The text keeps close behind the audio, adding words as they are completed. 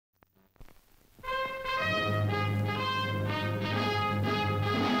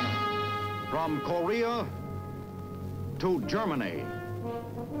From Korea to Germany.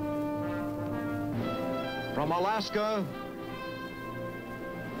 From Alaska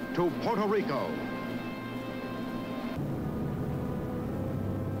to Puerto Rico.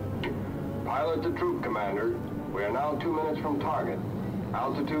 Pilot to troop commander, we are now 2 minutes from target.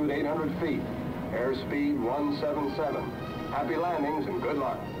 Altitude 800 feet, airspeed 177. Happy landings and good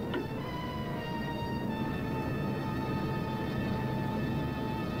luck.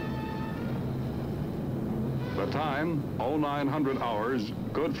 The time, 0900 hours,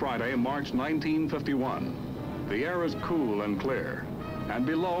 Good Friday, March 1951. The air is cool and clear, and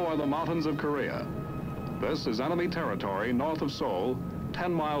below are the mountains of Korea. This is enemy territory north of Seoul,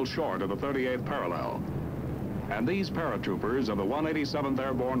 10 miles short of the 38th parallel. And these paratroopers of the 187th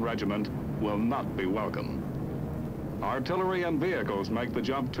Airborne Regiment will not be welcome. Artillery and vehicles make the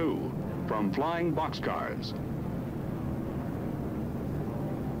jump too, from flying boxcars.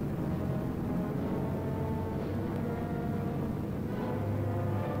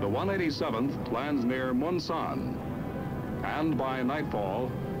 The 187th lands near Munsan, and by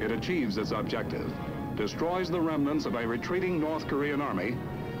nightfall, it achieves its objective, destroys the remnants of a retreating North Korean army,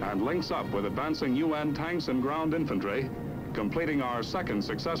 and links up with advancing UN tanks and ground infantry, completing our second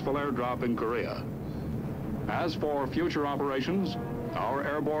successful airdrop in Korea. As for future operations, our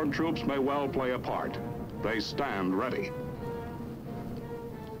airborne troops may well play a part. They stand ready.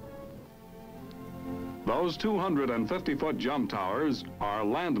 Those 250-foot jump towers are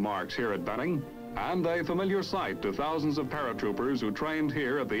landmarks here at Benning, and a familiar sight to thousands of paratroopers who trained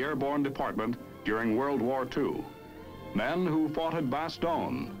here at the Airborne Department during World War II. Men who fought at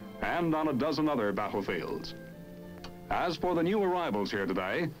Bastogne and on a dozen other battlefields. As for the new arrivals here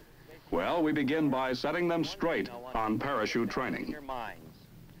today, well, we begin by setting them straight on parachute training.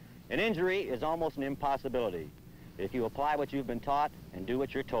 An injury is almost an impossibility if you apply what you've been taught and do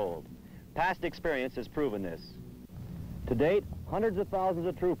what you're told. Past experience has proven this. To date, hundreds of thousands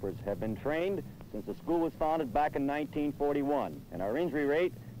of troopers have been trained since the school was founded back in 1941, and our injury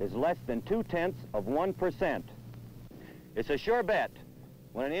rate is less than 0.2%. It's a sure bet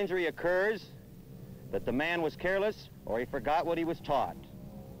when an injury occurs that the man was careless or he forgot what he was taught.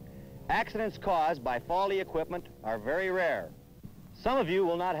 Accidents caused by faulty equipment are very rare. Some of you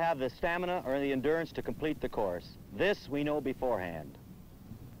will not have the stamina or the endurance to complete the course. This we know beforehand.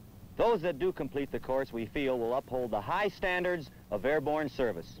 Those that do complete the course, we feel, will uphold the high standards of airborne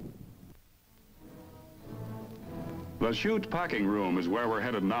service. The chute packing room is where we're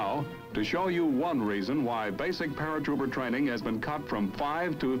headed now to show you one reason why basic paratrooper training has been cut from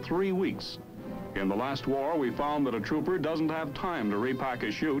 5 to 3 weeks. In the last war, we found that a trooper doesn't have time to repack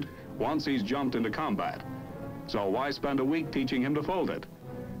his chute once he's jumped into combat. So why spend a week teaching him to fold it?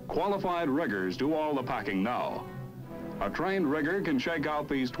 Qualified riggers do all the packing now. A trained rigger can shake out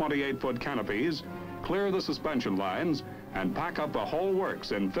these 28-foot canopies, clear the suspension lines, and pack up the whole works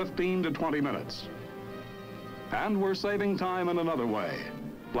in 15 to 20 minutes. And we're saving time in another way.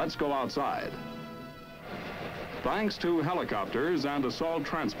 Let's go outside. Thanks to helicopters and assault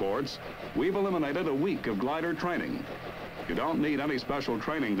transports, we've eliminated a week of glider training. You don't need any special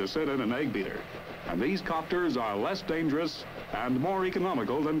training to sit in an egg beater. And these copters are less dangerous and more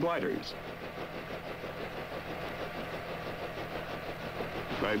economical than gliders.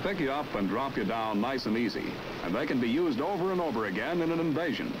 They pick you up and drop you down nice and easy, and they can be used over and over again in an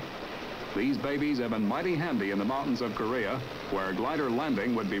invasion. These babies have been mighty handy in the mountains of Korea, where glider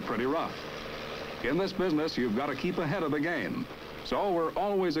landing would be pretty rough. In this business, you've got to keep ahead of the game, so we're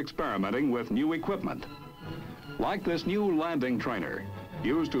always experimenting with new equipment. Like this new landing trainer,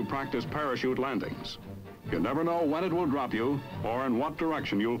 used to practice parachute landings. You never know when it will drop you or in what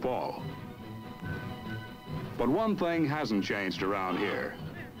direction you'll fall. But one thing hasn't changed around here.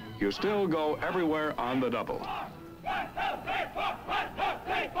 You still go everywhere on the double. 1, 2, 3, 4, 1, 2,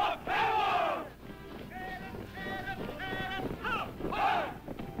 3, 4, 1,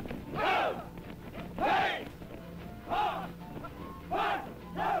 2, 3, 4, 1,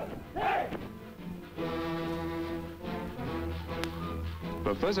 2, 3.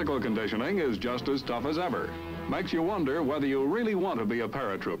 The physical conditioning is just as tough as ever. Makes you wonder whether you really want to be a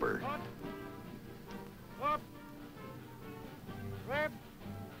paratrooper. Up, left,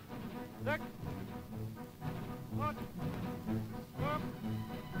 6, 1, up.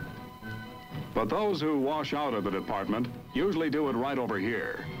 But those who wash out of the department usually do it right over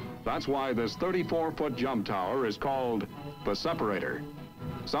here. That's why this 34-foot jump tower is called the separator.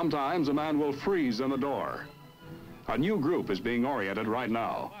 Sometimes a man will freeze in the door. A new group is being oriented right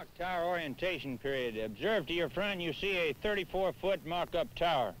now. Mock tower orientation period. Observe to your front, you see a 34-foot mock-up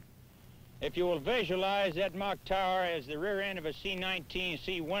tower. If you will visualize that mock tower as the rear end of a C-19,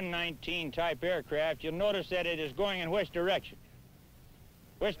 C-119 type aircraft, you'll notice that it is going in which direction?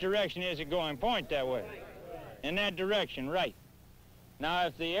 Which direction is it going? Point that way. In that direction, right. Now,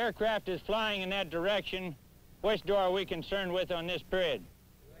 if the aircraft is flying in that direction, which door are we concerned with on this period?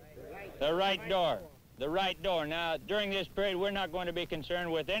 The right door. The right door. Now, during this period, we're not going to be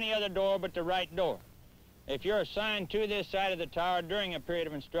concerned with any other door but the right door. If you're assigned to this side of the tower during a period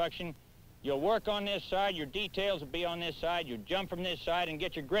of instruction, you'll work on this side, your details will be on this side, you jump from this side and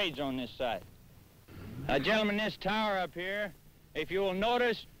get your grades on this side. Now, gentlemen, this tower up here, if you will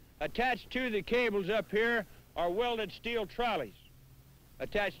notice, attached to the cables up here are welded steel trolleys.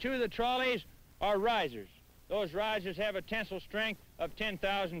 Attached to the trolleys are risers. Those risers have a tensile strength of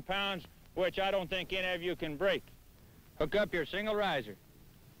 10,000 pounds, which I don't think any of you can break. Hook up your single riser.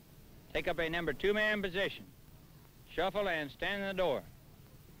 Take up a number 2-man position. Shuffle and stand in the door.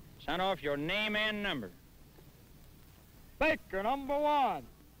 Sound off your name and number. Baker number 1.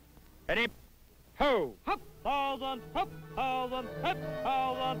 Ready? Ho! Hop! 1,000, hop! 1,000, hop!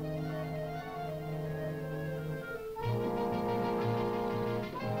 1,000.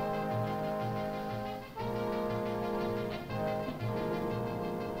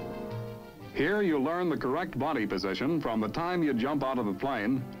 Here you learn the correct body position from the time you jump out of the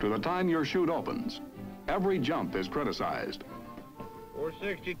plane to the time your chute opens. Every jump is criticized.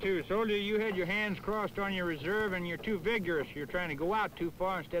 462. Soldier, you had your hands crossed on your reserve and you're too vigorous. You're trying to go out too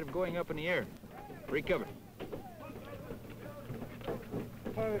far instead of going up in the air. Recover.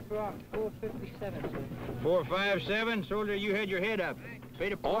 457, sir. 457. Soldier, you had your head up.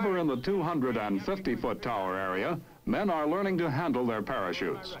 Over in the 250-foot tower area, men are learning to handle their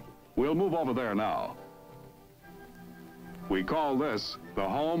parachutes. We'll move over there now. We call this the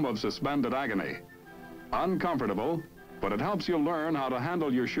home of suspended agony. Uncomfortable, but it helps you learn how to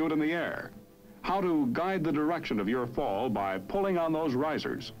handle your chute in the air, how to guide the direction of your fall by pulling on those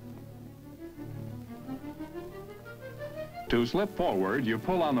risers. To slip forward, you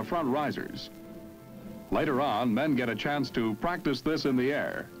pull on the front risers. Later on, men get a chance to practice this in the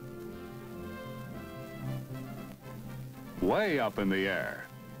air. Way up in the air.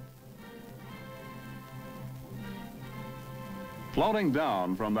 Floating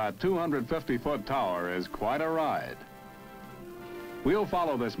down from that 250-foot tower is quite a ride. We'll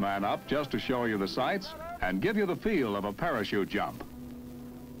follow this man up just to show you the sights and give you the feel of a parachute jump.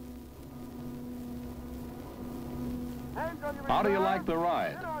 How do you like the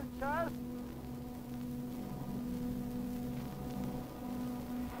ride?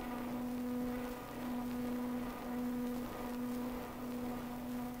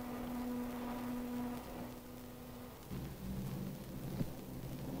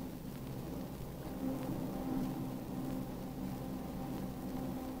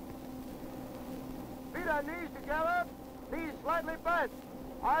 Feet on knees together, knees slightly bent,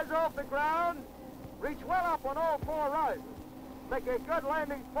 eyes off the ground, reach well up on all 4 risers. Make a good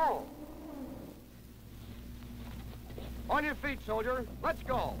landing fall. On your feet, soldier. Let's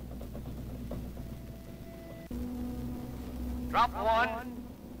go. Drop 1,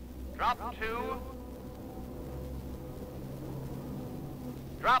 drop 2,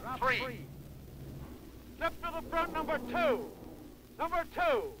 drop 3. Slip to the front, number 2. Number 2.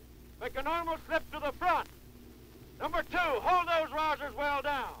 Make a normal slip to the front. Number 2, hold those risers well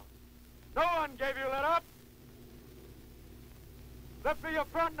down. No one gave you let up. Slip to your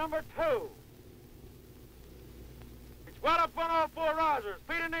front, number 2. It's well up on all 4 risers.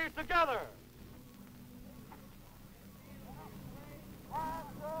 Feet and knees together.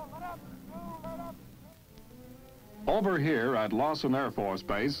 Over here at Lawson Air Force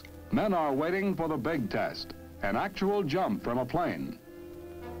Base, men are waiting for the big test, an actual jump from a plane.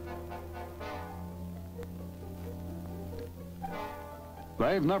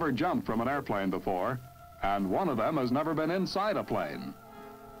 They've never jumped from an airplane before, and one of them has never been inside a plane.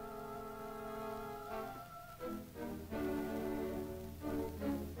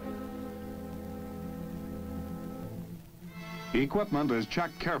 Equipment is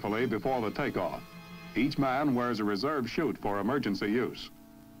checked carefully before the takeoff. Each man wears a reserve chute for emergency use.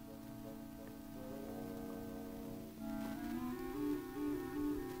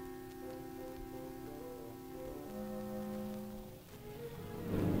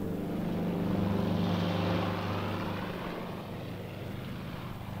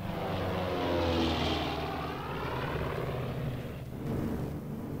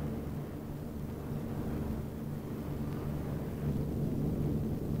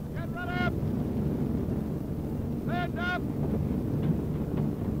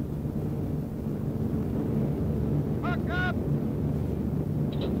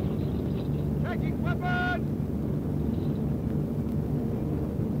 Changing weapon!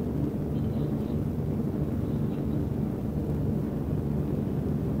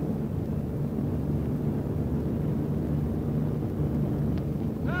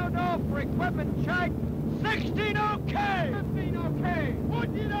 Sound off for equipment check! 16 okay! 15 okay!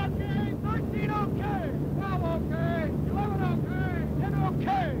 14 okay! 13 okay! 12 okay! 11 okay! 10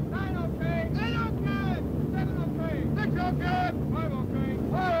 okay! 9 okay! 8 okay! 7 okay! 6 okay! 5 okay!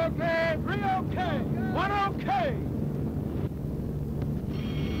 4 okay! 3 okay! 1 okay!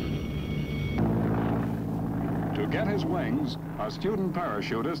 To get his wings, a student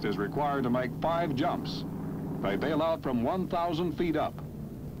parachutist is required to make 5 jumps. They bail out from 1,000 feet up.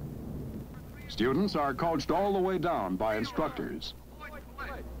 Students are coached all the way down by instructors.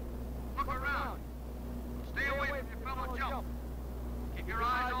 Look around. Stay away from your fellow jump. Keep your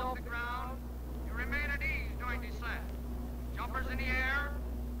eyes off the ground. You remain at ease during descent. Jumpers in the air.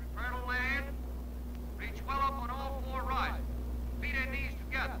 Prepare to land. Reach well up on all 4 rides. Feet and knees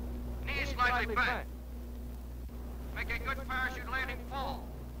together. Knees slightly bent. Make a good parachute landing fall.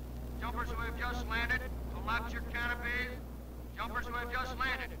 Jumpers who have just landed, collapse your canopies. Jumpers who have just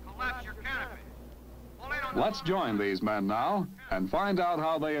landed, collapse your canopy. Let's join these men now and find out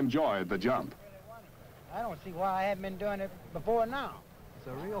how they enjoyed the jump. I don't see why I haven't been doing it before now. It's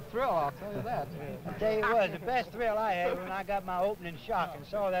a real thrill, I'll tell you that. I'll tell you what, the best thrill I had when I got my opening shock and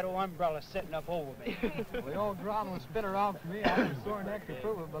saw that old umbrella sitting up over me. Well, the old ground was spin around for me. I was sore neck to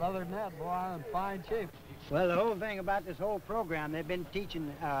prove it, but other than that, boy, I'm in fine shape. Well, the whole thing about this whole program, they've been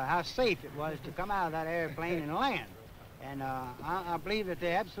teaching how safe it was to come out of that airplane and land. And I believe that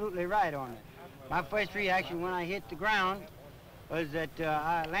they're absolutely right on it. My first reaction when I hit the ground was that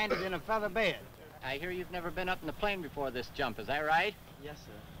I landed in a feather bed. I hear you've never been up in the plane before this jump, is that right? Yes,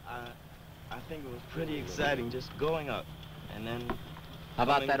 sir. I think it was pretty exciting just going up, and then. How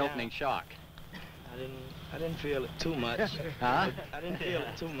about that down. opening shock? I didn't feel it too much. Huh? I didn't feel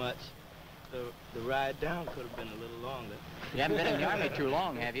it too much. The ride down could have been a little longer. You haven't been in the Army too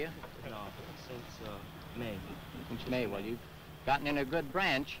long, have you? No, since May. Since May. Well, you've gotten in a good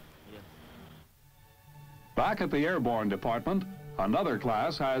branch. Yes. Back at the Airborne Department, another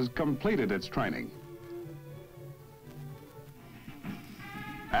class has completed its training.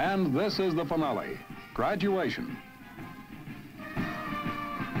 And this is the finale, graduation.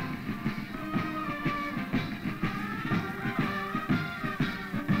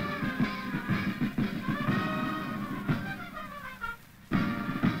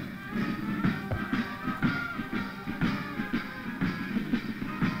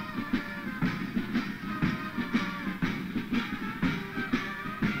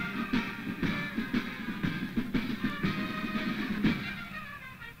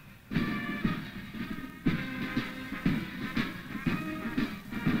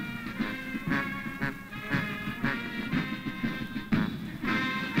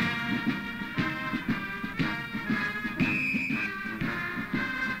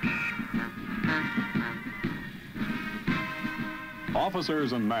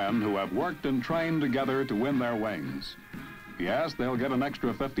 Officers and men who have worked and trained together to win their wings. Yes, they'll get an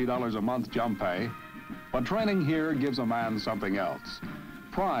extra $50 a month jump pay, but training here gives a man something else.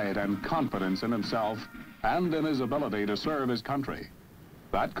 Pride and confidence in himself and in his ability to serve his country.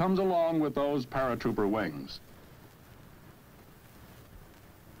 That comes along with those paratrooper wings.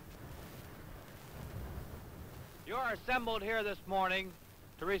 You are assembled here this morning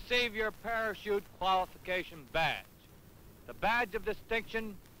to receive your parachute qualification badge. The badge of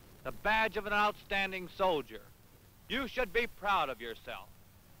distinction, the badge of an outstanding soldier. You should be proud of yourself,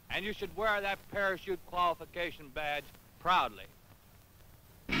 and you should wear that parachute qualification badge proudly.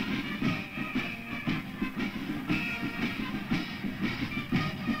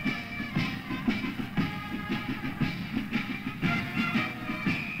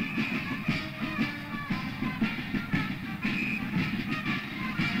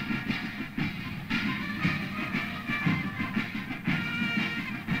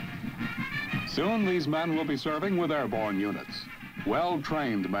 Soon these men will be serving with airborne units.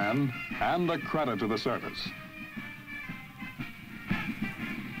 Well-trained men and a credit to the service.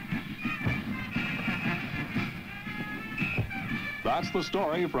 That's the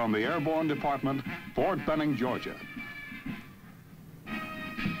story from the Airborne Department, Fort Benning, Georgia.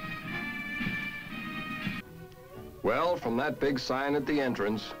 Well, from that big sign at the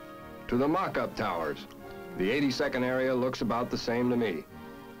entrance to the mock-up towers, the 82nd area looks about the same to me.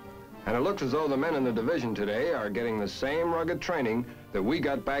 And it looks as though the men in the division today are getting the same rugged training that we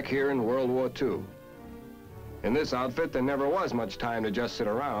got back here in World War II. In this outfit, there never was much time to just sit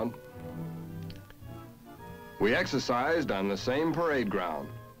around. We exercised on the same parade ground,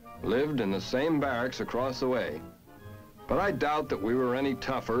 lived in the same barracks across the way. But I doubt that we were any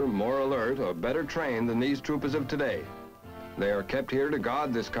tougher, more alert, or better trained than these troopers of today. They are kept here to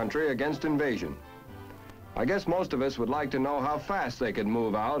guard this country against invasion. I guess most of us would like to know how fast they could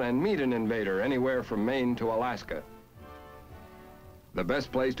move out and meet an invader anywhere from Maine to Alaska. The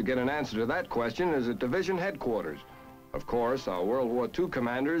best place to get an answer to that question is at division headquarters. Of course, our World War II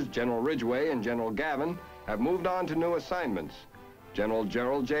commanders, General Ridgway and General Gavin, have moved on to new assignments. General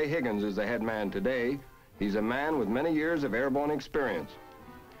Gerald J. Higgins is the head man today. He's a man with many years of airborne experience.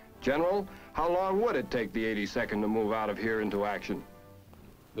 General, how long would it take the 82nd to move out of here into action?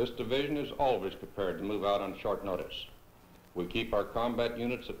 This division is always prepared to move out on short notice. We keep our combat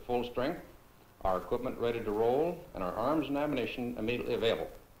units at full strength, our equipment ready to roll, and our arms and ammunition immediately available.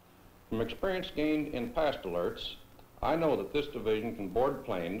 From experience gained in past alerts, I know that this division can board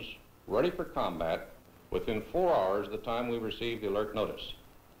planes ready for combat within 4 hours of the time we receive the alert notice.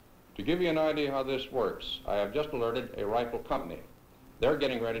 To give you an idea how this works, I have just alerted a rifle company. They're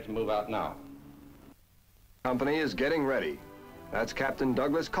getting ready to move out now. Company is getting ready. That's Captain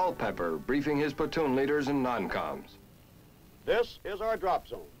Douglas Culpepper briefing his platoon leaders and non-coms. This is our drop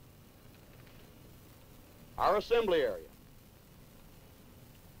zone. Our assembly area.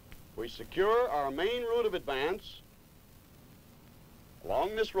 We secure our main route of advance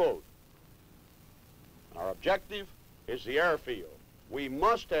along this road. Our objective is the airfield. We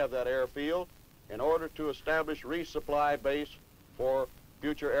must have that airfield in order to establish resupply base for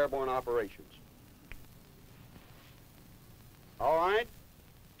future airborne operations. All right?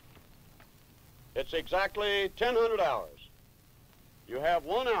 It's exactly 1000 hours. You have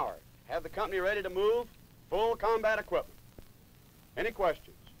 1 hour. Have the company ready to move, full combat equipment. Any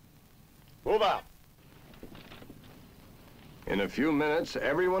questions? Move out. In a few minutes,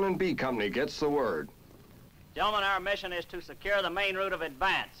 everyone in B Company gets the word. Gentlemen, our mission is to secure the main route of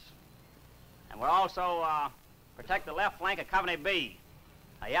advance. And we're also protect the left flank of Company B.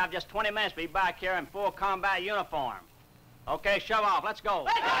 Now, you have just 20 minutes to be back here in full combat uniform. Okay, shove off. Let's go.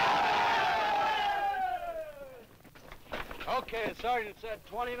 Okay, the sergeant said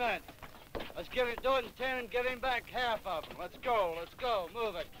 20 minutes. Let's do it in 10 and get him back half of them. Let's go,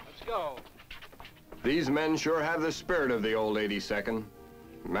 move it, let's go. These men sure have the spirit of the old 82nd.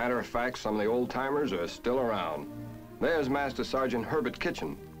 Matter of fact, some of the old-timers are still around. There's Master Sergeant Herbert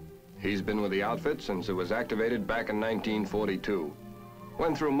Kitchen. He's been with the outfit since it was activated back in 1942.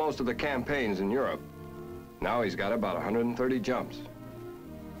 Went through most of the campaigns in Europe. Now he's got about 130 jumps.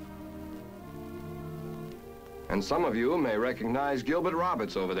 And some of you may recognize Gilbert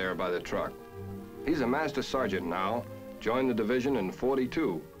Roberts over there by the truck. He's a Master Sergeant now, joined the division in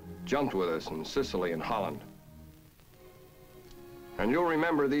 '42, jumped with us in Sicily and Holland. And you'll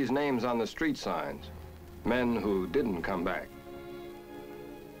remember these names on the street signs, men who didn't come back.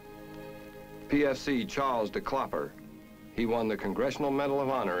 PFC Charles de Klopper, he won the Congressional Medal of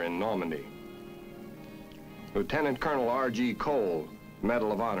Honor in Normandy. Lieutenant Colonel R.G. Cole,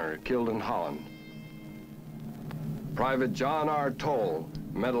 Medal of Honor, killed in Holland. Private John R. Toll,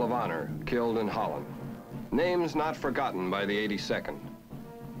 Medal of Honor, killed in Holland. Names not forgotten by the 82nd.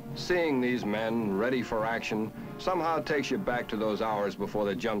 Seeing these men ready for action somehow takes you back to those hours before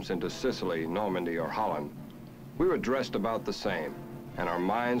the jumps into Sicily, Normandy, or Holland. We were dressed about the same, and our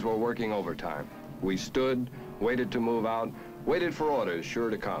minds were working overtime. We stood, waited to move out, waited for orders sure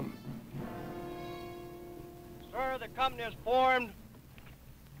to come. Sir, the company is formed.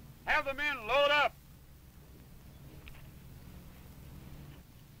 Have the men load up.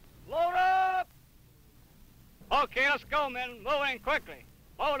 Load up! Okay, let's go, men. Move in quickly.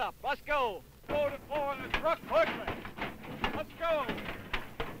 Load up. Let's go. Go to floor in the truck quickly. Let's go.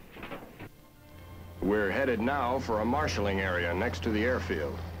 We're headed now for a marshalling area next to the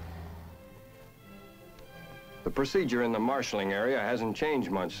airfield. The procedure in the marshalling area hasn't changed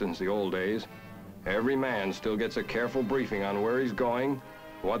much since the old days. Every man still gets a careful briefing on where he's going,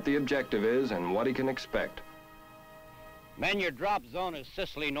 what the objective is, and what he can expect. Men, your drop zone is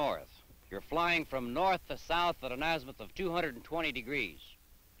Sicily North. You're flying from north to south at an azimuth of 220 degrees.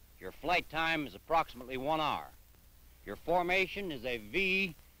 Your flight time is approximately 1 hour. Your formation is a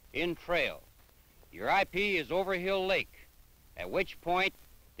V in trail. Your IP is over Hill Lake, at which point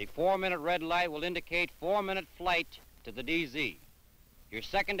the 4-minute red light will indicate 4-minute flight to the DZ. Your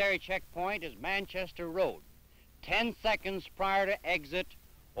secondary checkpoint is Manchester Road, 10 seconds prior to exit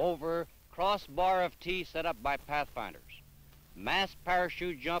over crossbar of T set up by pathfinders. Mass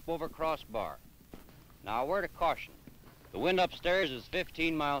parachute jump over crossbar. Now, a word of caution. The wind upstairs is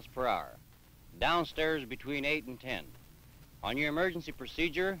 15 miles per hour. Downstairs between 8 and 10. On your emergency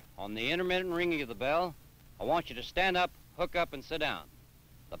procedure, on the intermittent ringing of the bell, I want you to stand up, hook up, and sit down.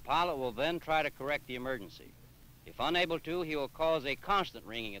 The pilot will then try to correct the emergency. If unable to, he will cause a constant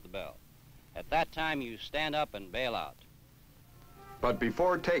ringing at the bell. At that time, you stand up and bail out. But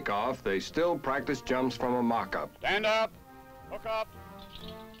before takeoff, they still practice jumps from a mock-up. Stand up. Hook up.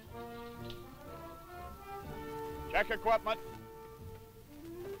 Check equipment.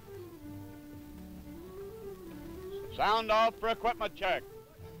 Sound off for equipment check.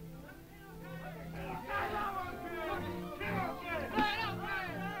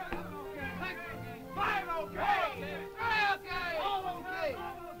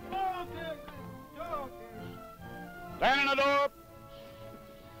 Stand in the door.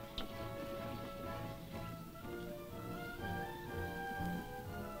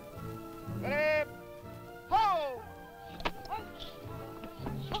 Ready? Ho!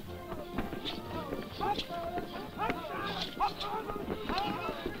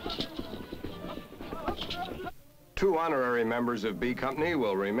 2 honorary members of B Company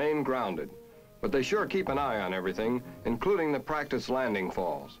will remain grounded, but they sure keep an eye on everything, including the practice landing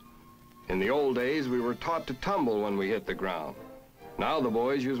falls. In the old days, we were taught to tumble when we hit the ground. Now the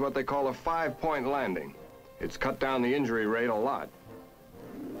boys use what they call a 5-point landing. It's cut down the injury rate a lot.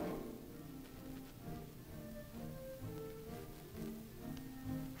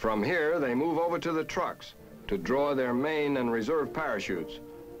 From here, they move over to the trucks to draw their main and reserve parachutes.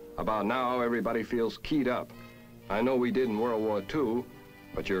 About now, everybody feels keyed up. I know we did in World War II,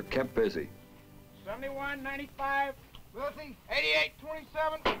 but you're kept busy. 7195, Wilson,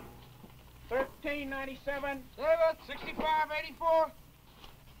 8827, 1397, 6584,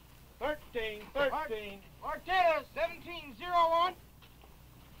 1313, Martinez, 1701,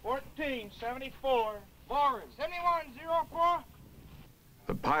 1474, Warren, 7104.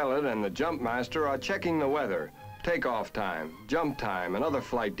 The pilot and the jump master are checking the weather, takeoff time, jump time, and other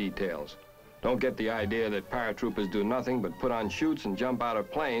flight details. Don't get the idea that paratroopers do nothing but put on chutes and jump out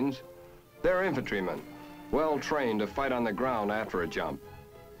of planes. They're infantrymen, well trained to fight on the ground after a jump.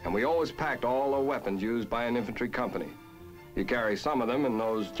 And we always packed all the weapons used by an infantry company. You carry some of them in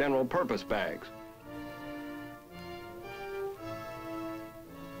those general purpose bags.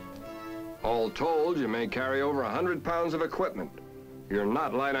 All told, you may carry over 100 pounds of equipment. You're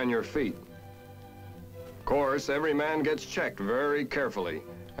not light on your feet. Of course, every man gets checked very carefully,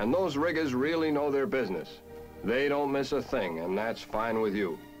 and those riggers really know their business. They don't miss a thing, and that's fine with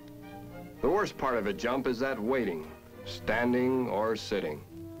you. The worst part of a jump is that waiting, standing or sitting.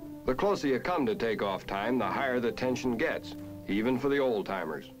 The closer you come to takeoff time, the higher the tension gets, even for the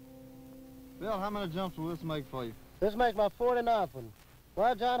old-timers. Bill, how many jumps will this make for you? This makes my 49th one.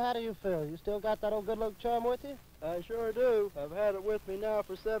 Well, John, how do you feel? You still got that old good-luck charm with you? I sure do. I've had it with me now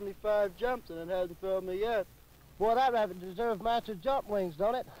for 75 jumps, and it hasn't failed me yet. Boy, that rabbit deserves master jump wings,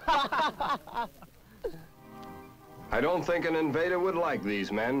 don't it? I don't think an invader would like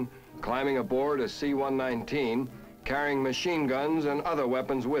these men climbing aboard a C-119, carrying machine guns and other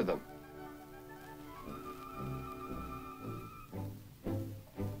weapons with them.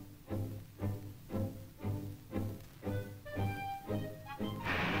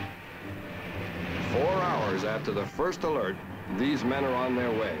 After the first alert, these men are on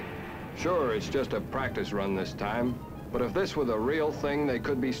their way. Sure, it's just a practice run this time, but if this were the real thing, they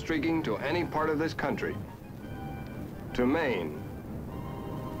could be streaking to any part of this country. To Maine,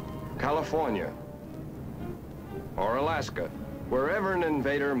 California, or Alaska, wherever an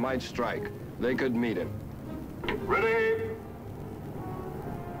invader might strike, they could meet him. Ready?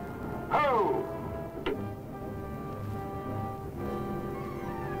 Ho!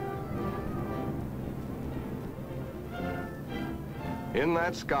 In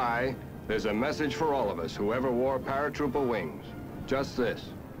that sky, there's a message for all of us who ever wore paratrooper wings. Just this.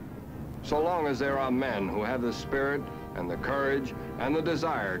 So long as there are men who have the spirit and the courage and the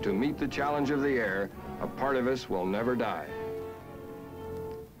desire to meet the challenge of the air, a part of us will never die.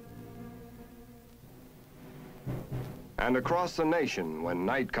 And across the nation, when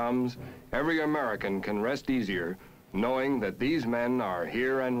night comes, every American can rest easier knowing that these men are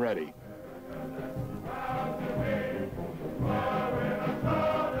here and ready.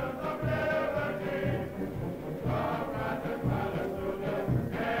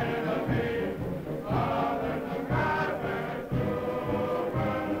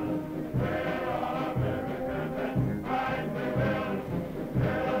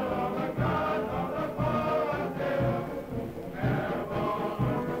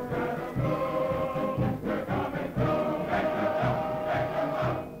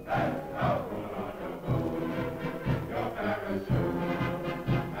 Your parachute.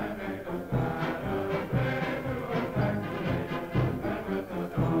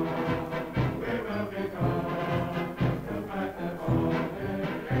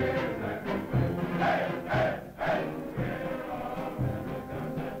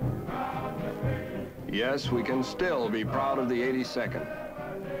 Yes, we can still be proud of the 82nd.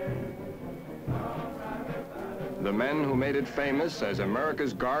 The men who made it famous as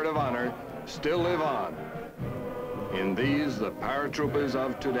America's Guard of Honor still live on in these, the paratroopers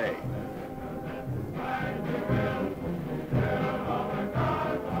of today.